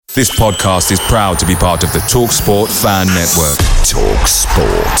This podcast is proud to be part of the TalkSport Fan Network.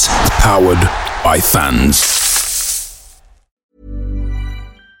 TalkSport. Powered by fans.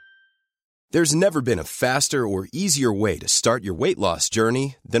 There's never been a faster or easier way to start your weight loss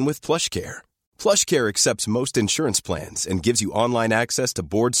journey than with PlushCare. PlushCare accepts most insurance plans and gives you online access to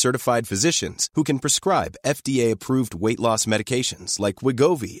board-certified physicians who can prescribe FDA-approved weight loss medications like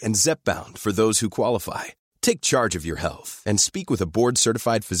Wegovy and Zepbound for those who qualify. Take charge of your health and speak with a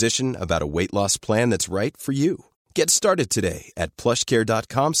board-certified physician about a weight loss plan that's right for you. Get started today at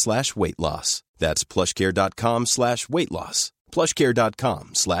plushcare.com/weight loss. That's plushcare.com/weight loss.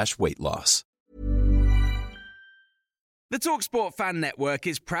 plushcare.com/weight loss. The TalkSport Fan Network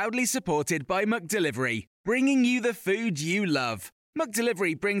is proudly supported by McDelivery, bringing you the food you love.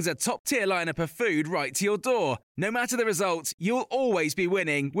 McDelivery brings a top-tier lineup of food right to your door. No matter the result, you'll always be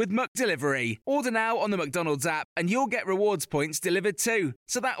winning with McDelivery. Order now on the McDonald's app and you'll get rewards points delivered too.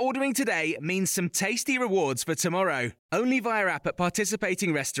 So that ordering today means some tasty rewards for tomorrow. Only via app at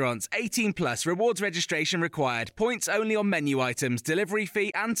participating restaurants. 18 plus. Rewards registration required. Points only on menu items. Delivery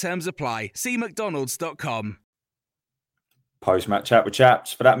fee and terms apply. See mcdonalds.com. Post-match chat with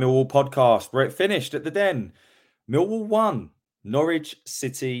Chaps for that Millwall podcast where it finished at the Den. Millwall 1. Norwich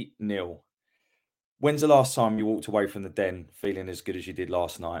City 0. When's the last time you walked away from the Den feeling as good as you did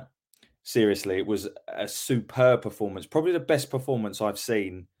last night? Seriously, it was a superb performance. Probably the best performance I've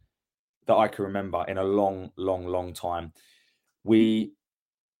seen that I can remember in a long time. We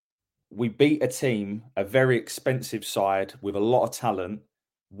beat a team, a very expensive side with a lot of talent,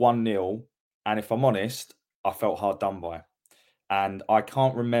 1-0. And if I'm honest, I felt hard done by. And I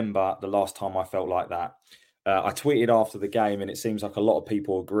can't remember the last time I felt like that. I tweeted after the game, and it seems like a lot of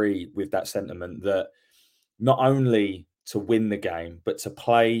people agree with that sentiment, that not only to win the game, but to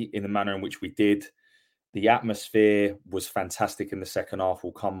play in the manner in which we did. The atmosphere was fantastic in the second half.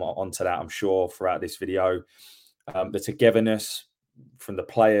 We'll come on to that, I'm sure, throughout this video. The togetherness from the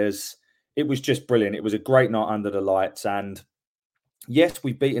players, it was just brilliant. It was a great night under the lights. And yes,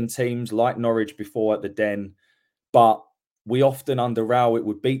 we've beaten teams like Norwich before at the Den, but we often under Rowett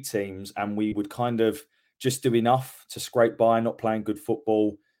would beat teams and we would kind of just do enough to scrape by, not playing good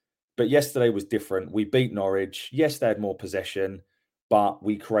football. But yesterday was different. We beat Norwich. Yes, they had more possession, but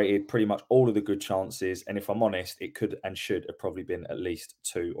we created pretty much all of the good chances. And if I'm honest, it could and should have probably been at least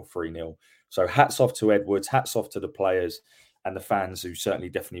 2 or 3-0. So hats off to Edwards, hats off to the players and the fans who certainly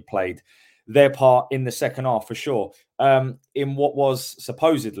definitely played their part in the second half for sure. In what was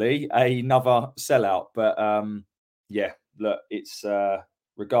supposedly another sellout. But yeah, look, it's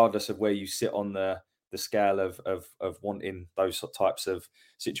regardless of where you sit on the scale of wanting those types of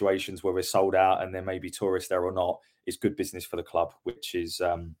situations where we're sold out and there may be tourists there or not, it's good business for the club, which is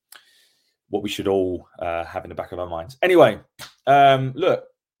what we should all have in the back of our minds. Anyway, look,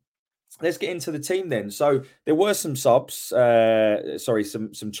 let's get into the team then. So there were some some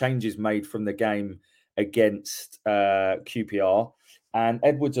changes made from the game against QPR. And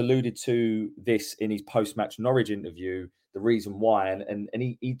Edwards alluded to this in his post-match Norwich interview, the reason why. And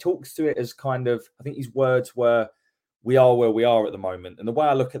he talks to it as kind of, I think his words were, we are where we are at the moment. And the way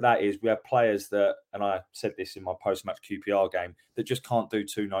I look at that is we have players that, and I said this in my post-match QPR game, that just can't do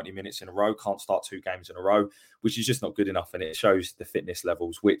 90 minutes in a row, can't start 2 games in a row, which is just not good enough. And it shows the fitness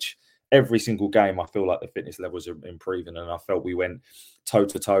levels, which every single game, I feel like the fitness levels are improving. And I felt we went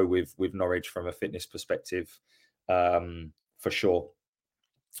toe-to-toe with Norwich from a fitness perspective, for sure.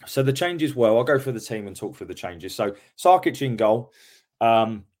 So the changes were, I'll go through the team and talk through the changes. So Sarkic in goal.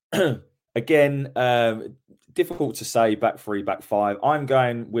 Again, difficult to say back 3, back 5. I'm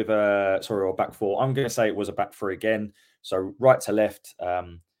going with or back 4. I'm going to say it was a back 3 again. So right to left,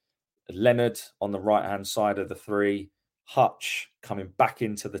 Leonard on the right-hand side of the 3. Hutch coming back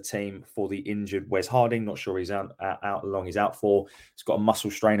into the team for the injured Wes Harding. Not sure he's out long he's out for. He's got a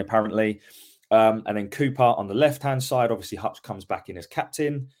muscle strain apparently. And then Cooper on the left-hand side. Obviously, Hutch comes back in as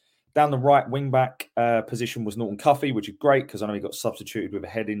captain. Down the right wing-back position was Norton Cuffy, which is great because I know he got substituted with a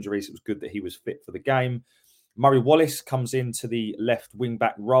head injury, so it was good that he was fit for the game. Murray Wallace comes into the left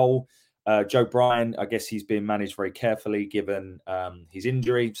wing-back role. Joe Bryan, I guess he's being managed very carefully given his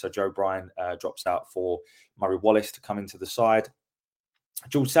injury. So Joe Bryan drops out for Murray Wallace to come into the side.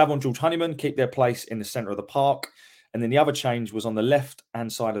 George Saville and George Honeyman keep their place in the centre of the park. And then the other change was on the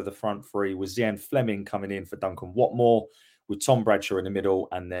left-hand side of the front 3 was Zian Fleming coming in for Duncan Watmore, with Tom Bradshaw in the middle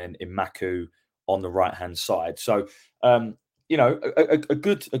and then Imaku on the right-hand side. So, a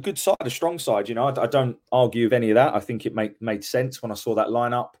good side, a strong side. You know, I don't argue with any of that. I think it made sense when I saw that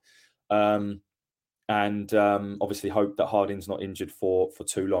lineup. And obviously hope that Harding's not injured for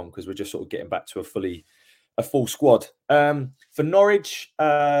too long because we're just sort of getting back to a fully a full squad. For Norwich,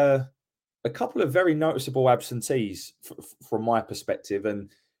 a couple of very noticeable absentees from my perspective,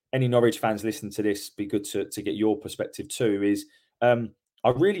 and any Norwich fans listening to this, be good to get your perspective too, is I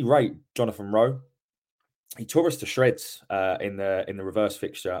really rate Jonathan Rowe. He tore us to shreds in the reverse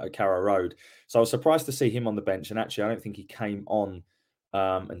fixture at Carrow Road. So I was surprised to see him on the bench, and actually I don't think he came on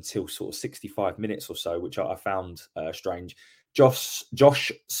until sort of 65 minutes or so, which I found strange.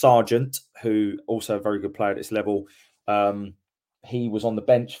 Josh Sargent, who also a very good player at this level, he was on the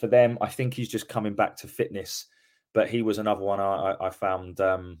bench for them. I think he's just coming back to fitness, but he was another one I found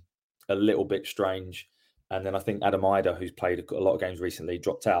a little bit strange. And then I think Adam Ida, who's played a lot of games recently,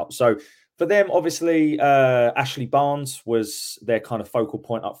 dropped out. So for them, obviously, Ashley Barnes was their kind of focal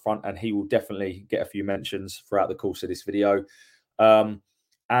point up front, and he will definitely get a few mentions throughout the course of this video.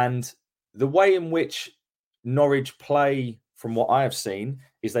 And the way in which Norwich play, from what I have seen,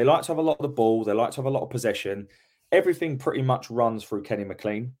 is they like to have a lot of the ball. They like to have a lot of possession. Everything pretty much runs through Kenny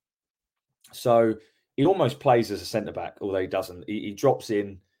McLean. So he almost plays as a centre-back, although he doesn't. He drops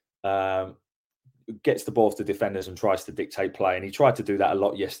in, gets the ball off the defenders and tries to dictate play. And he tried to do that a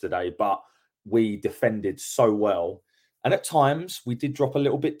lot yesterday, but we defended so well. And at times, we did drop a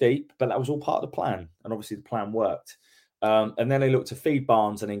little bit deep, but that was all part of the plan. And obviously, the plan worked. And then they look to feed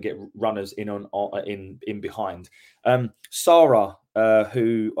Barnes and then get runners in behind. Sarah,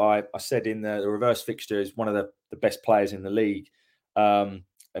 who I said in the reverse fixture is one of the best players in the league.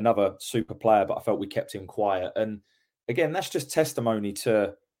 Another super player, but I felt we kept him quiet. And again, that's just testimony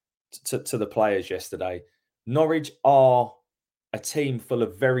to the players yesterday. Norwich are a team full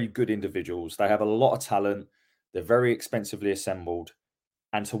of very good individuals. They have a lot of talent. They're very expensively assembled.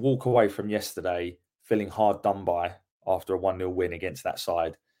 And to walk away from yesterday feeling hard done by after a 1-0 win against that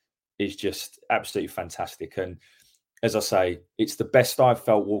side is just absolutely fantastic. And as I say, it's the best I've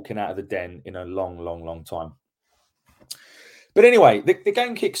felt walking out of the Den in a long, long, long time. But anyway, the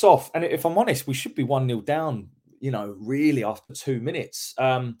game kicks off. And if I'm honest, we should be 1-0 down, really after 2 minutes.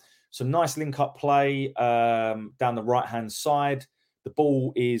 Some nice link-up play down the right-hand side. The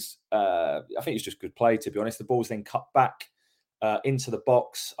ball is, I think it's just good play, to be honest. The ball's then cut back into the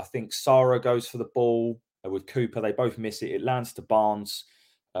box. I think Sarah goes for the ball with Cooper. They both miss it. It lands to Barnes,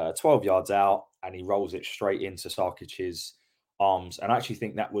 12 yards out, and he rolls it straight into Sarkic's arms. And I actually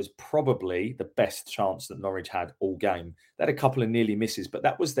think that was probably the best chance that Norwich had all game. They had a couple of nearly misses, but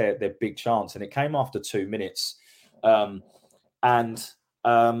that was their big chance. And it came after 2 minutes.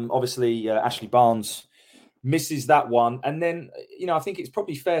 Obviously, Ashley Barnes misses that one. And then, I think it's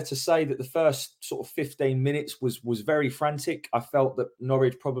probably fair to say that the first sort of 15 minutes was very frantic. I felt that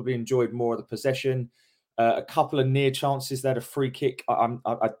Norwich probably enjoyed more of the possession. A couple of near chances. They had a free kick.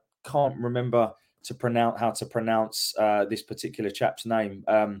 I can't remember how to pronounce this particular chap's name.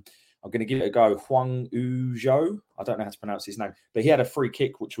 I'm going to give it a go. Huang Uzhou. I don't know how to pronounce his name, but he had a free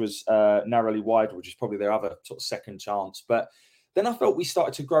kick which was narrowly wide, which is probably their other sort of second chance. But then I felt we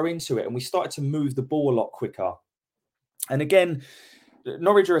started to grow into it and we started to move the ball a lot quicker. And again,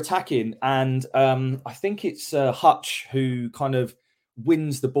 Norwich are attacking, and I think it's Hutch who kind of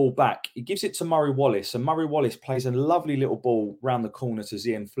wins the ball back. He gives it to Murray Wallace, and Murray Wallace plays a lovely little ball round the corner to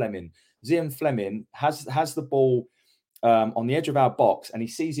Zian Fleming. Zian Fleming has the ball on the edge of our box, and he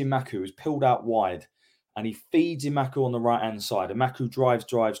sees Imaku who's peeled out wide, and he feeds Imaku on the right-hand side. Imaku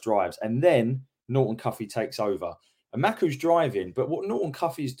drives, and then Norton Cuffy takes over. Imaku's driving, but what Norton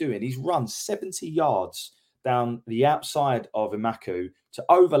Cuffy is doing, he's run 70 yards down the outside of Imaku to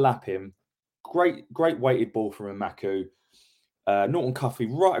overlap him. Great weighted ball from Imaku. Norton Cuffy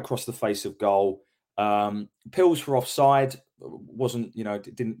right across the face of goal. Pills for offside. Wasn't,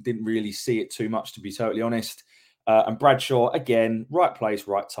 didn't really see it too much, to be totally honest. And Bradshaw, again, right place,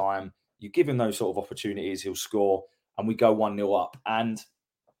 right time. You give him those sort of opportunities, he'll score, and we go 1-0 up. And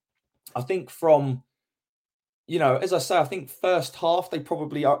I think from, as I say, I think first half, they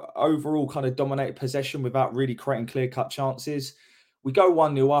probably overall kind of dominated possession without really creating clear-cut chances. We go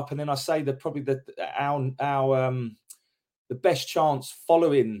 1-0 up, and then I say that probably the best chance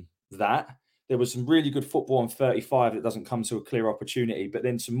following that, there was some really good football on 35 that doesn't come to a clear opportunity, but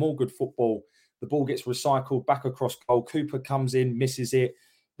then some more good football. The ball gets recycled back across goal. Cooper comes in, misses it.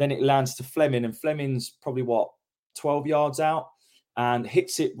 Then it lands to Fleming, and Fleming's probably 12 yards out, and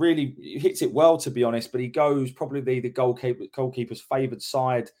hits it well, to be honest. But he goes probably the goalkeeper's favoured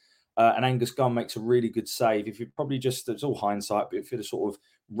side, and Angus Gunn makes a really good save. If it probably just, it's all hindsight, but if you'd have sort of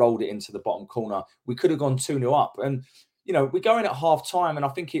rolled it into the bottom corner, we could have gone 2-0 up. And we go in at half time, and I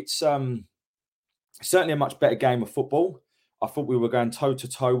think it's certainly a much better game of football. I thought we were going toe to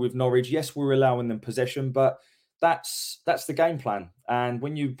toe with Norwich. Yes, we were allowing them possession, but that's the game plan. And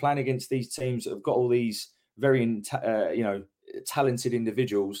when you plan against these teams that have got all these very talented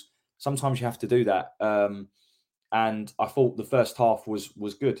individuals, sometimes you have to do that. And I thought the first half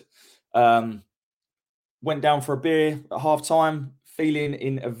was good. Went down for a beer at half time, feeling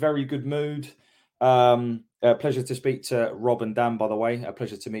in a very good mood. A pleasure to speak to Rob and Dan, by the way. A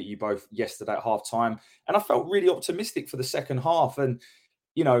pleasure to meet you both yesterday at half time. And I felt really optimistic for the second half. And,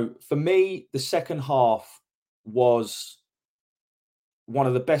 for me, the second half was one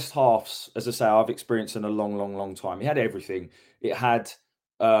of the best halves, as I say, I've experienced in a long, long, long time. It had everything. It had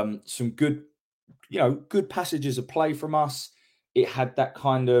some good passages of play from us. It had that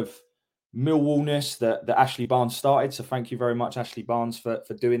kind of Millwallness that Ashley Barnes started. So thank you very much, Ashley Barnes, for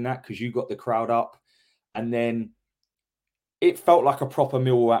doing that, because you got the crowd up. And then it felt like a proper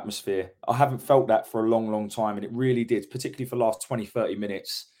Millwall atmosphere. I haven't felt that for a long, long time. And it really did, particularly for the last 20, 30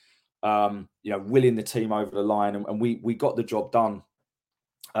 minutes, willing the team over the line. And we got the job done.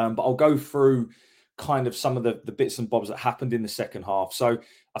 But I'll go through kind of some of the bits and bobs that happened in the second half. So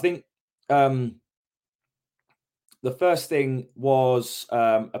I think the first thing was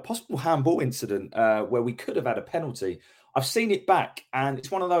a possible handball incident where we could have had a penalty. I've seen it back, and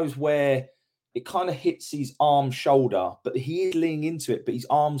it's one of those where it kind of hits his arm, shoulder, but he is leaning into it, but his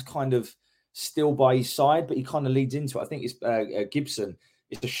arm's kind of still by his side, but he kind of leads into it. I think it's Gibson.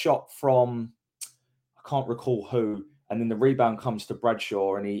 It's a shot from, I can't recall who, and then the rebound comes to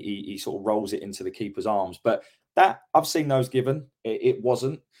Bradshaw, and he sort of rolls it into the keeper's arms. But that, I've seen those given. It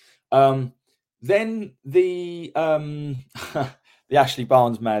wasn't. Then the the Ashley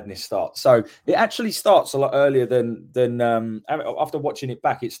Barnes madness starts. So it actually starts a lot earlier than after watching it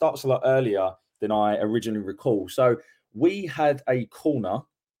back. It starts a lot earlier than I originally recall. So we had a corner,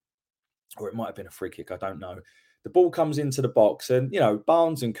 or it might have been a free kick. I don't know. The ball comes into the box, and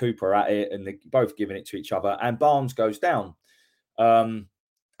Barnes and Cooper are at it, and they're both giving it to each other. And Barnes goes down, and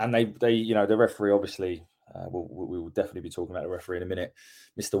they the referee obviously. We will definitely be talking about the referee in a minute,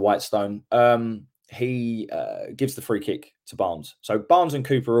 Mr. Whitestone. He gives the free kick to Barnes. So Barnes and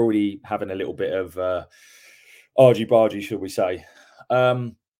Cooper are already having a little bit of argy-bargy, should we say.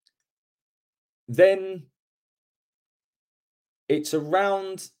 Then it's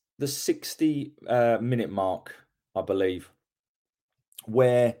around the 60-minute mark, I believe,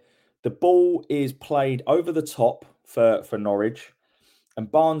 where the ball is played over the top for Norwich,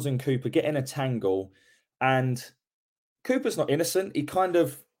 and Barnes and Cooper get in a tangle. And Cooper's not innocent. He kind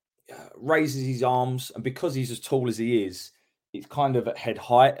of raises his arms, and because he's as tall as he is, it's kind of at head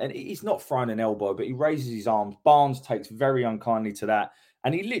height. And he's not throwing an elbow, but he raises his arms. Barnes takes very unkindly to that,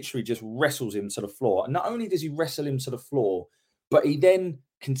 and he literally just wrestles him to the floor. And not only does he wrestle him to the floor, but he then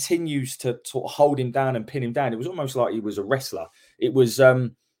continues to sort of hold him down and pin him down. It was almost like he was a wrestler. It was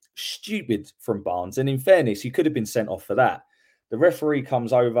stupid from Barnes. And in fairness, he could have been sent off for that. The referee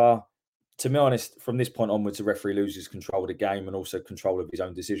comes over. To be honest, from this point onwards, the referee loses control of the game and also control of his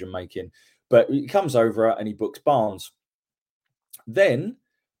own decision-making. But he comes over and he books Barnes. Then,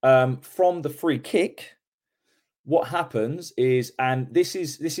 from the free kick, what happens is, and this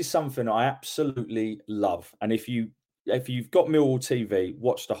is something I absolutely love. And if you've got Millwall TV,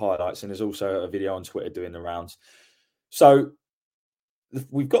 watch the highlights. And there's also a video on Twitter doing the rounds. So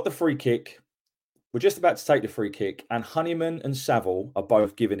we've got the free kick. We're just about to take the free kick, and Honeyman and Saville are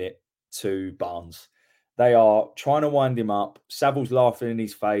both giving it to Barnes. They are trying to wind him up. Saville's laughing in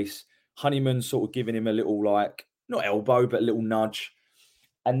his face. Honeyman's sort of giving him a little, not elbow, but a little nudge.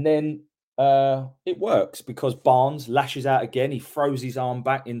 And then it works because Barnes lashes out again. He throws his arm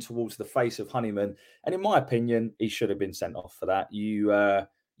back in towards the face of Honeyman. And in my opinion, he should have been sent off for that. You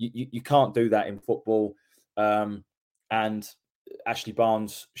can't do that in football. And Ashley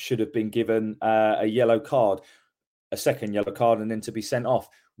Barnes should have been given a yellow card, a second yellow card, and then to be sent off.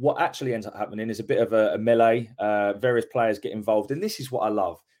 What actually ends up happening is a bit of a melee. Various players get involved. And this is what I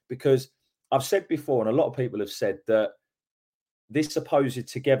love, because I've said before, and a lot of people have said that this supposed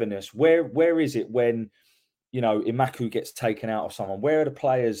togetherness, where is it when, Imaku gets taken out of someone? Where are the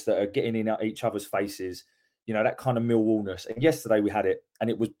players that are getting in at each other's faces? That kind of Millwallness. And yesterday we had it, and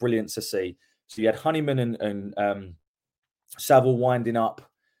it was brilliant to see. So you had Honeyman and Saville winding up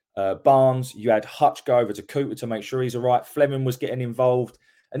Barnes. You had Hutch go over to Cooper to make sure he's all right. Fleming was getting involved.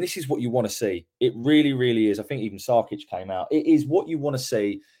 And this is what you want to see. It really, really is. I think even Sarkic came out. It is what you want to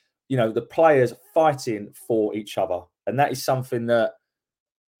see, the players fighting for each other. And that is something that,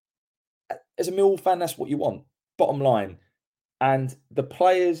 as a Millwall fan, that's what you want. Bottom line. And the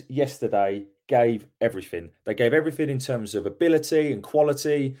players yesterday gave everything. They gave everything in terms of ability and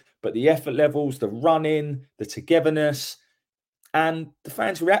quality, but the effort levels, the running, the togetherness, and the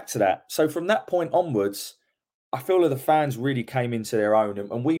fans react to that. So from that point onwards, I feel that the fans really came into their own,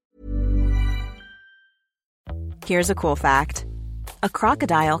 and we. Here's a cool fact. A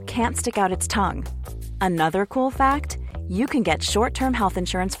crocodile can't stick out its tongue. Another cool fact, you can get short-term health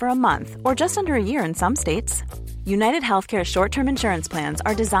insurance for a month or just under a year in some states. United Healthcare short-term insurance plans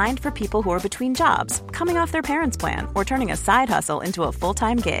are designed for people who are between jobs, coming off their parents' plan, or turning a side hustle into a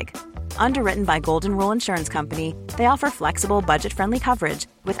full-time gig. Underwritten by Golden Rule Insurance Company, they offer flexible, budget-friendly coverage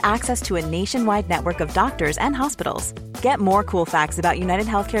with access to a nationwide network of doctors and hospitals. Get more cool facts about United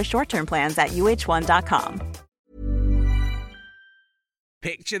Healthcare short-term plans at uh1.com.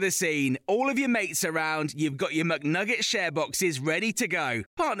 Picture the scene. All of your mates around, you've got your McNugget share boxes ready to go.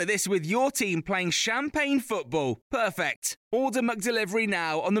 Partner this with your team playing champagne football. Perfect. Order McDelivery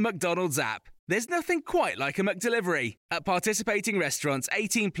now on the McDonald's app. There's nothing quite like a McDelivery. At participating restaurants,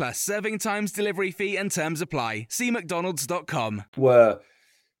 18 plus, serving times, delivery fee and terms apply. See mcdonalds.com.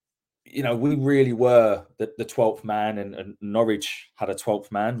 We really were the 12th man, and Norwich had a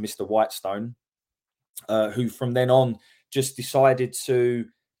 12th man, Mr. Whitestone, who from then on just decided to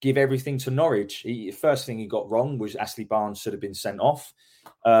give everything to Norwich. The first thing he got wrong was Ashley Barnes should have been sent off.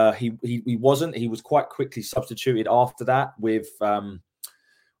 He wasn't. He was quite quickly substituted after that with Jonathan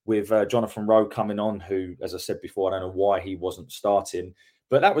Rowe coming on, who, as I said before, I don't know why he wasn't starting.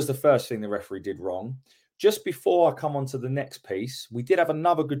 But that was the first thing the referee did wrong. Just before I come on to the next piece, we did have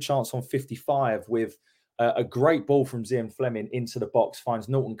another good chance on 55 with a great ball from Zian Fleming into the box, finds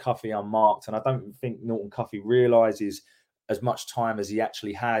Norton Cuffy unmarked. And I don't think Norton Cuffy realises as much time as he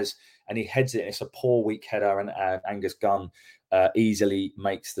actually has, and he heads it. It's a poor, weak header, and Angus Gunn easily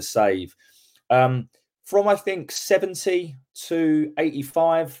makes the save. From, I think, 70 to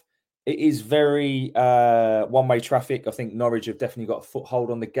 85, it is very one-way traffic. I think Norwich have definitely got a foothold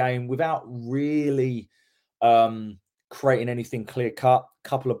on the game without really creating anything clear-cut.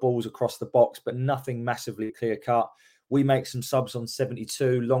 Couple of balls across the box, but nothing massively clear-cut. We make some subs on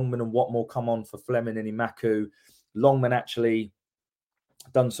 72. Longman and Watmore come on for Fleming and Imaku. Longman actually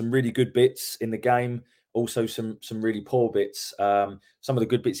done some really good bits in the game, also some really poor bits. Some of the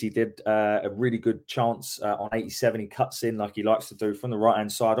good bits he did, a really good chance on 87. He cuts in like he likes to do from the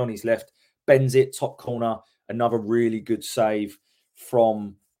right-hand side on his left, bends it, top corner, another really good save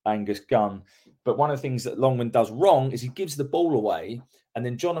from Angus Gunn. But one of the things that Longman does wrong is he gives the ball away, and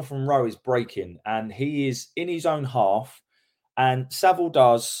then Jonathan Rowe is breaking, and he is in his own half, and Saville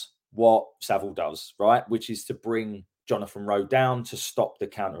does what Saville does, right? Which is to bring Jonathan Rowe down to stop the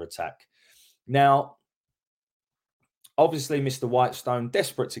counter-attack. Now, obviously, Mr. Whitestone,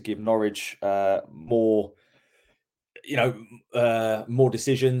 desperate to give Norwich more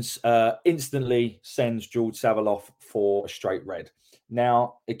decisions, instantly sends George Saville off for a straight red.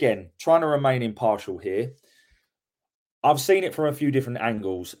 Now, again, trying to remain impartial here, I've seen it from a few different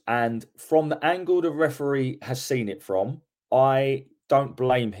angles, and from the angle the referee has seen it from, I don't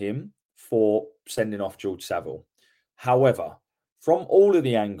blame him for sending off George Saville. However, from all of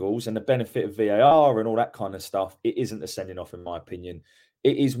the angles and the benefit of VAR and all that kind of stuff, it isn't a sending off, in my opinion.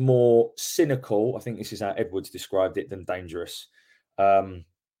 It is more cynical, I think this is how Edwards described it, than dangerous.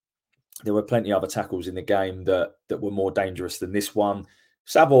 There were plenty of other tackles in the game that were more dangerous than this one.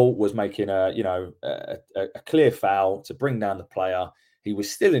 Saville was making a clear foul to bring down the player. He was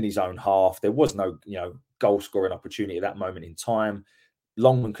still in his own half. There was no goal scoring opportunity at that moment in time.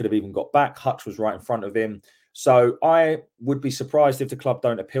 Longman could have even got back. Hutch was right in front of him. So I would be surprised if the club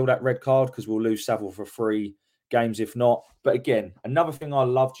don't appeal that red card, because we'll lose Saville for 3 games if not. But again, another thing I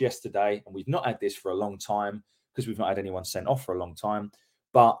loved yesterday, and we've not had this for a long time because we've not had anyone sent off for a long time,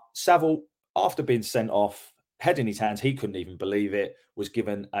 but Saville, after being sent off, head in his hands, he couldn't even believe it, was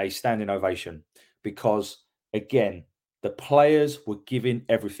given a standing ovation because, again, the players were giving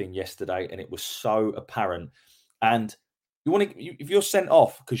everything yesterday, and it was so apparent. And if you're sent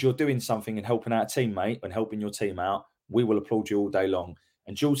off because you're doing something and helping out a teammate and helping your team out, we will applaud you all day long.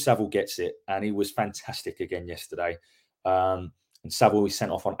 And George Saville gets it, and he was fantastic again yesterday. And Saville was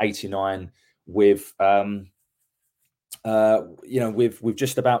sent off on 89 with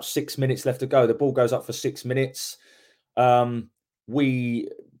just about 6 minutes left to go. The ball goes up for 6 minutes. They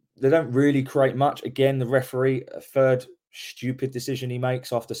don't really create much. Again, the referee, a third stupid decision he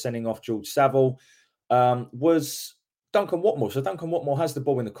makes after sending off George Saville was Duncan Watmore. So Duncan Watmore has the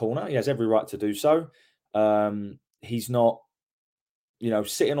ball in the corner. He has every right to do so. He's not,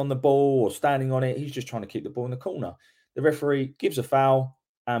 sitting on the ball or standing on it. He's just trying to keep the ball in the corner. The referee gives a foul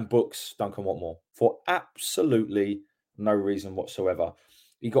and books Duncan Watmore for absolutely no reason whatsoever.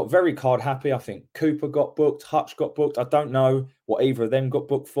 He got very card happy. I think Cooper got booked. Hutch got booked. I don't know what either of them got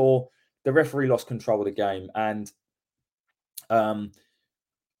booked for. The referee lost control of the game. And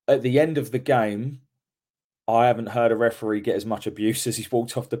at the end of the game, I haven't heard a referee get as much abuse as he's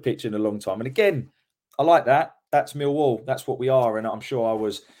walked off the pitch in a long time. And again, I like that. that's Millwall. That's what we are. And I'm sure I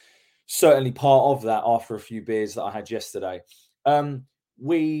was certainly part of that after a few beers that I had yesterday.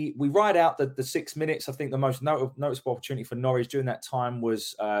 We ride out the 6 minutes. I think the most noticeable opportunity for Norwich during that time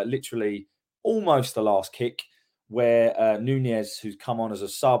was literally almost the last kick, where Nunez, who's come on as a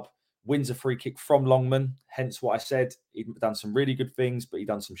sub, wins a free kick from Longman. Hence what I said. He'd done some really good things, but he'd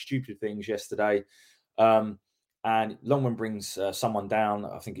done some stupid things yesterday. And Longman brings someone down.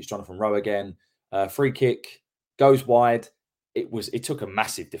 I think it's Jonathan Rowe again. Free kick, goes wide. It took a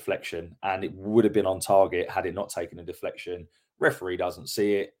massive deflection, and it would have been on target had it not taken a deflection. Referee doesn't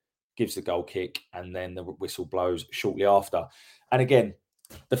see it, gives the goal kick, and then the whistle blows shortly after. And again,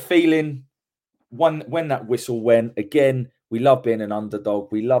 the feeling when that whistle went, again, we love being an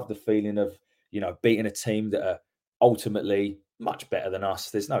underdog. We love the feeling of, beating a team that are ultimately much better than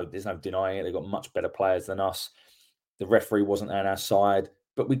us. There's no denying it. They've got much better players than us. The referee wasn't on our side,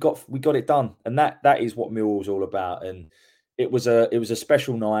 but we got it done, and that is what Millwall's all about. And it was a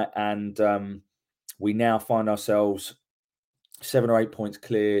special night, and we now find ourselves 7 or 8 points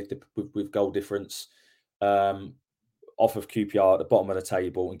clear with goal difference off of QPR at the bottom of the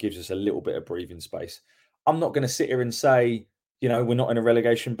table, and gives us a little bit of breathing space. I'm not going to sit here and say, we're not in a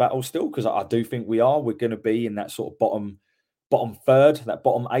relegation battle still, because I do think we are. We're going to be in that sort of bottom third, that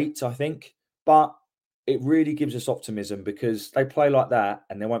bottom 8, I think. But it really gives us optimism, because they play like that,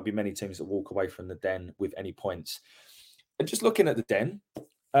 and there won't be many teams that walk away from the Den with any points. And just looking at the Den,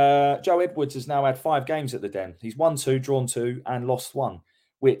 Joe Edwards has now had 5 games at the Den. He's won 2, drawn 2, and lost 1,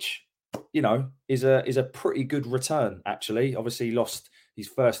 which, is a pretty good return, actually. Obviously, he lost his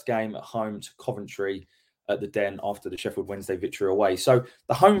first game at home to Coventry at the Den after the Sheffield Wednesday victory away. So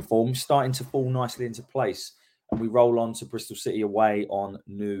the home form's starting to fall nicely into place, and we roll on to Bristol City away on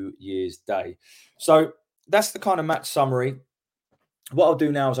New Year's Day. So that's the kind of match summary. What I'll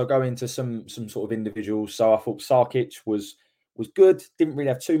do now is I'll go into some sort of individuals. So I thought Sarkic was good. Didn't really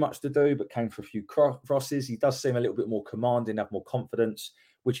have too much to do, but came for a few crosses. He does seem a little bit more commanding, have more confidence,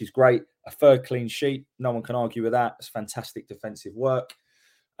 which is great. A third clean sheet. No one can argue with that. It's fantastic defensive work.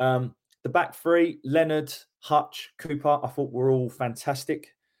 The back three, Leonard, Hutch, Cooper, I thought were all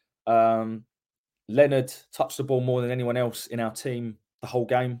fantastic. Leonard touched the ball more than anyone else in our team the whole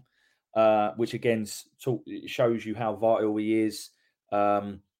game, which again shows you how vital he is.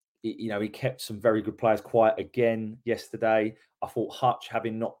 He kept some very good players quiet again yesterday. I thought Hutch,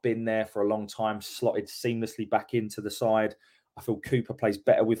 having not been there for a long time, slotted seamlessly back into the side. I feel Cooper plays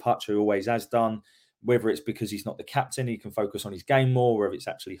better with Hutch, who always has done. Whether it's because he's not the captain, he can focus on his game more, or if it's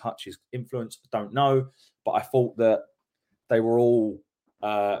actually Hutch's influence, I don't know. But I thought that they were all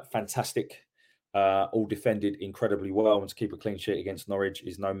fantastic, all defended incredibly well, and to keep a clean sheet against Norwich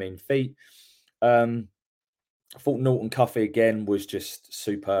is no mean feat. I thought Norton Cuffy again was just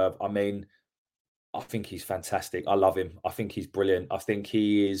superb. I mean, I think he's fantastic. I love him. I think he's brilliant. I think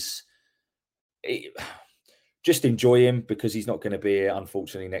he is... Just enjoy him, because he's not going to be here,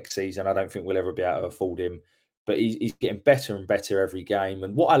 unfortunately, next season. I don't think we'll ever be able to afford him. But he's getting better and better every game.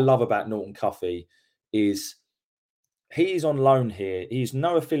 And what I love about Norton Cuffy is he's on loan here. He's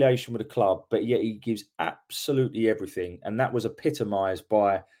no affiliation with the club, but yet he gives absolutely everything. And that was epitomised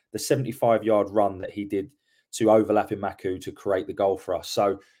by the 75-yard run that he did to overlap Imaku to create the goal for us.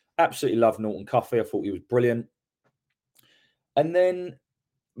 So absolutely love Norton Cuffy. I thought he was brilliant. And then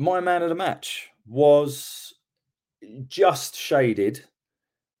my man of the match was just shaded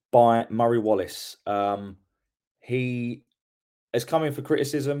by Murray Wallace. He has come in for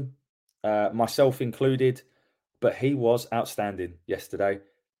criticism, myself included, but he was outstanding yesterday.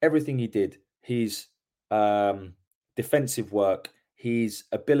 Everything he did, his defensive work, his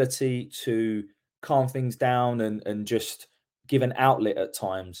ability to calm things down and just give an outlet at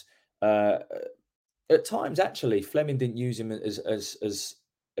times. At times, actually, Fleming didn't use him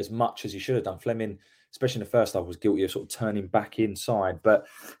as much as he should have done. Fleming, especially in the first half, was guilty of sort of turning back inside, but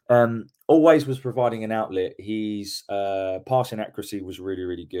always was providing an outlet. His passing accuracy was really,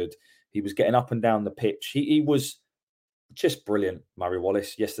 really good. He was getting up and down the pitch. He was just brilliant, Murray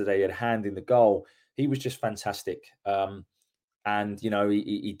Wallace. Yesterday, he had a hand in the goal. He was just fantastic. And,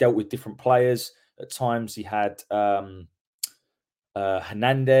 he dealt with different players. At times, he had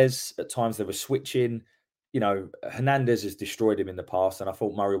Hernandez. At times, they were switching. Hernandez has destroyed him in the past, and I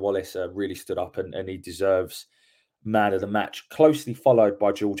thought Murray Wallace really stood up, and he deserves man of the match, closely followed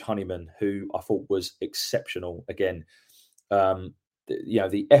by George Honeyman, who I thought was exceptional. Again,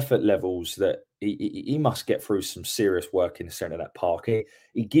 the effort levels that he must get through some serious work in the centre of that park.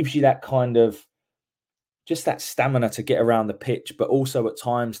 He gives you that kind of just that stamina to get around the pitch, but also at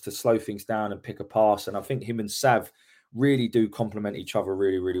times to slow things down and pick a pass. And I think him and Sav really do complement each other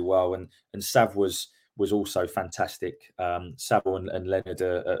really, really well. And Sav was was also fantastic. Saville and Leonard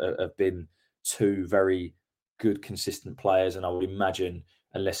have been two very good, consistent players, and I would imagine,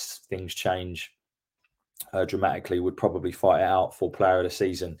 unless things change dramatically, would probably fight it out for player of the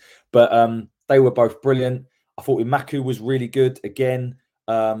season. But they were both brilliant. I thought Imaku was really good again.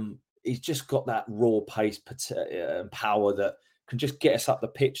 He's just got that raw pace and power that can just get us up the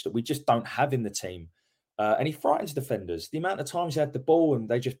pitch that we just don't have in the team. And he frightens defenders. The amount of times he had the ball and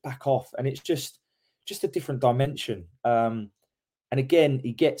they just back off, and it's just a different dimension. And again,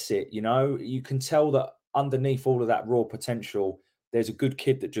 he gets it. You can tell that underneath all of that raw potential, there's a good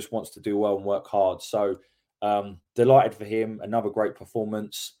kid that just wants to do well and work hard. So delighted for him. Another great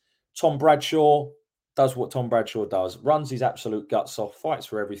performance. Tom Bradshaw does what Tom Bradshaw does, runs his absolute guts off, fights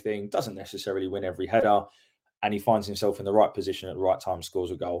for everything, doesn't necessarily win every header, and he finds himself in the right position at the right time,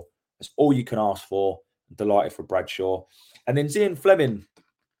 scores a goal. That's all you can ask for. Delighted for Bradshaw. And then Zian Fleming,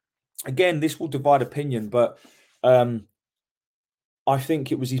 again, this will divide opinion, but I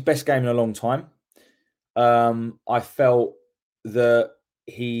think it was his best game in a long time. I felt that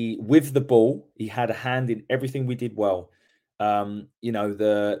with the ball, he had a hand in everything we did well.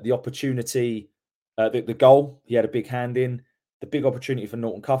 The opportunity, the goal, he had a big hand in. The big opportunity for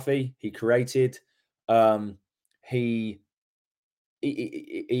Norton Cuffy, he created. When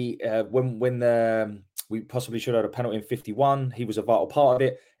we possibly should have had a penalty in 51, he was a vital part of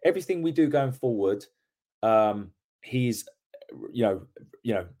it. Everything we do going forward, he's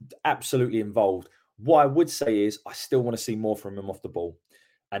absolutely involved. What I would say is I still want to see more from him off the ball.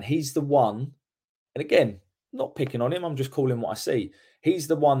 And he's the one, and again, not picking on him, I'm just calling what I see. He's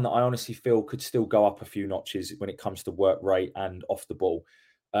the one that I honestly feel could still go up a few notches when it comes to work rate and off the ball.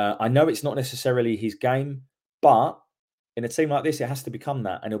 I know it's not necessarily his game, but in a team like this, it has to become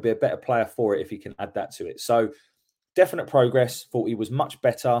that, and he'll be a better player for it if he can add that to it. So definite progress. Thought he was much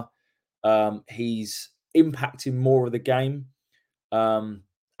better. He's impacting more of the game. And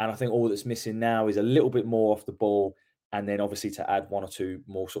I think all that's missing now is a little bit more off the ball, and then obviously to add one or two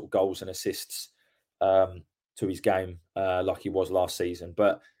more sort of goals and assists to his game like he was last season.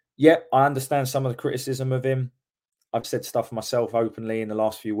 But yeah, I understand some of the criticism of him. I've said stuff myself openly in the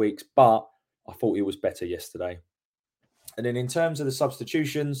last few weeks, but I thought he was better yesterday. And then in terms of the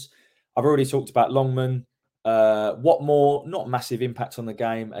substitutions, I've already talked about Longman. Watmore, not massive impact on the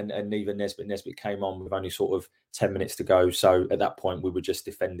game, and neither Nesbitt. Nesbitt came on with only sort of 10 minutes to go. So at that point, we were just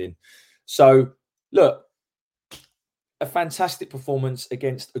defending. So look, a fantastic performance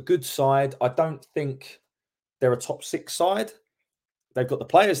against a good side. I don't think they're a top six side. They've got the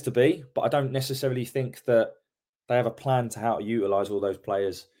players to be, but I don't necessarily think that they have a plan to how to utilise all those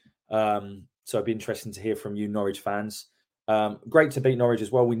players. So it'd be interesting to hear from you, Norwich fans. Great to beat Norwich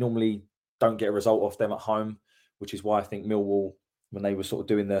as well. We normally don't get a result off them at home, which is why I think Millwall, when they were sort of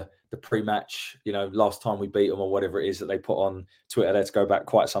doing the pre-match, last time we beat them or whatever it is that they put on Twitter, let's go back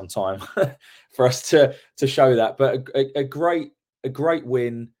quite some time for us to show that. But a great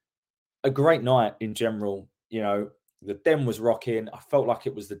win, a great night in general. The Den was rocking. I felt like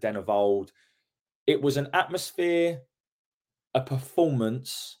it was the Den of old. It was an atmosphere, a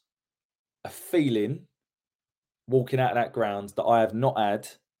performance, a feeling walking out of that ground that I have not had.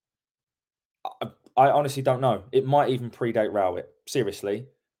 I honestly don't know. It might even predate Rowett, seriously.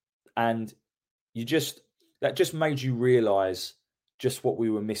 And that just made you realise just what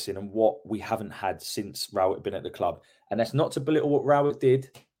we were missing and what we haven't had since Rowett been at the club. And that's not to belittle what Rowett did.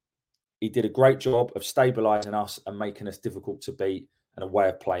 He did a great job of stabilising us and making us difficult to beat and a way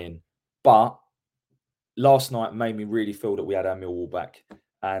of playing. But last night made me really feel that we had our Millwall back.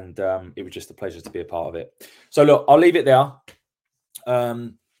 And it was just a pleasure to be a part of it. So look, I'll leave it there.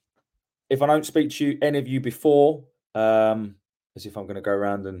 If I don't speak to any of you before, as if I'm going to go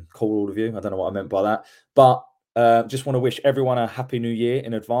around and call all of you. I don't know what I meant by that. But just want to wish everyone a happy new year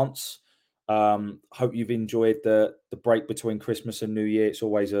in advance. Hope you've enjoyed the break between Christmas and New Year. It's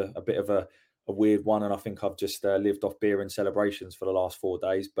always a bit of a weird one. And I think I've just lived off beer and celebrations for the last 4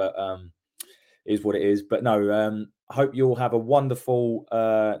 days. But it is what it is. But no, I hope you all have a wonderful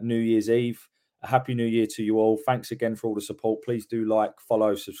New Year's Eve. A happy New Year to you all. Thanks again for all the support. Please do like,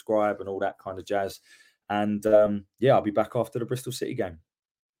 follow, subscribe and all that kind of jazz. And I'll be back after the Bristol City game.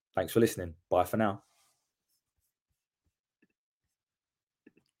 Thanks for listening. Bye for now.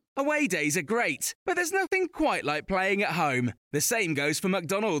 Away days are great, but there's nothing quite like playing at home. The same goes for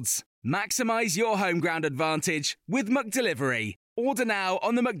McDonald's. Maximise your home ground advantage with McDelivery. Order now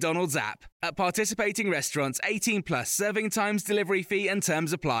on the McDonald's app. At participating restaurants, 18 plus, serving times, delivery fee and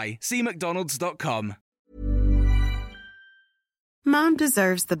terms apply. See mcdonalds.com. Mom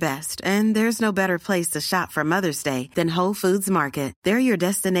deserves the best, and there's no better place to shop for Mother's Day than Whole Foods Market. They're your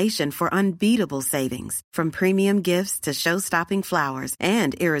destination for unbeatable savings, from premium gifts to show-stopping flowers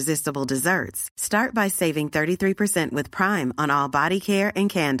and irresistible desserts. Start by saving 33% with Prime on all body care and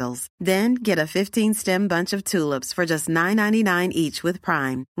candles. Then get a 15-stem bunch of tulips for just $9.99 each with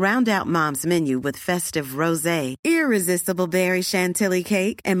Prime. Round out Mom's menu with festive rosé, irresistible berry chantilly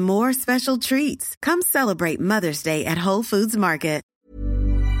cake, and more special treats. Come celebrate Mother's Day at Whole Foods Market.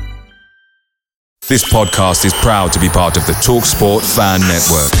 This podcast is proud to be part of the TalkSport Fan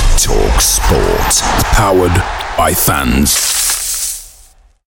Network. TalkSport. Powered by fans.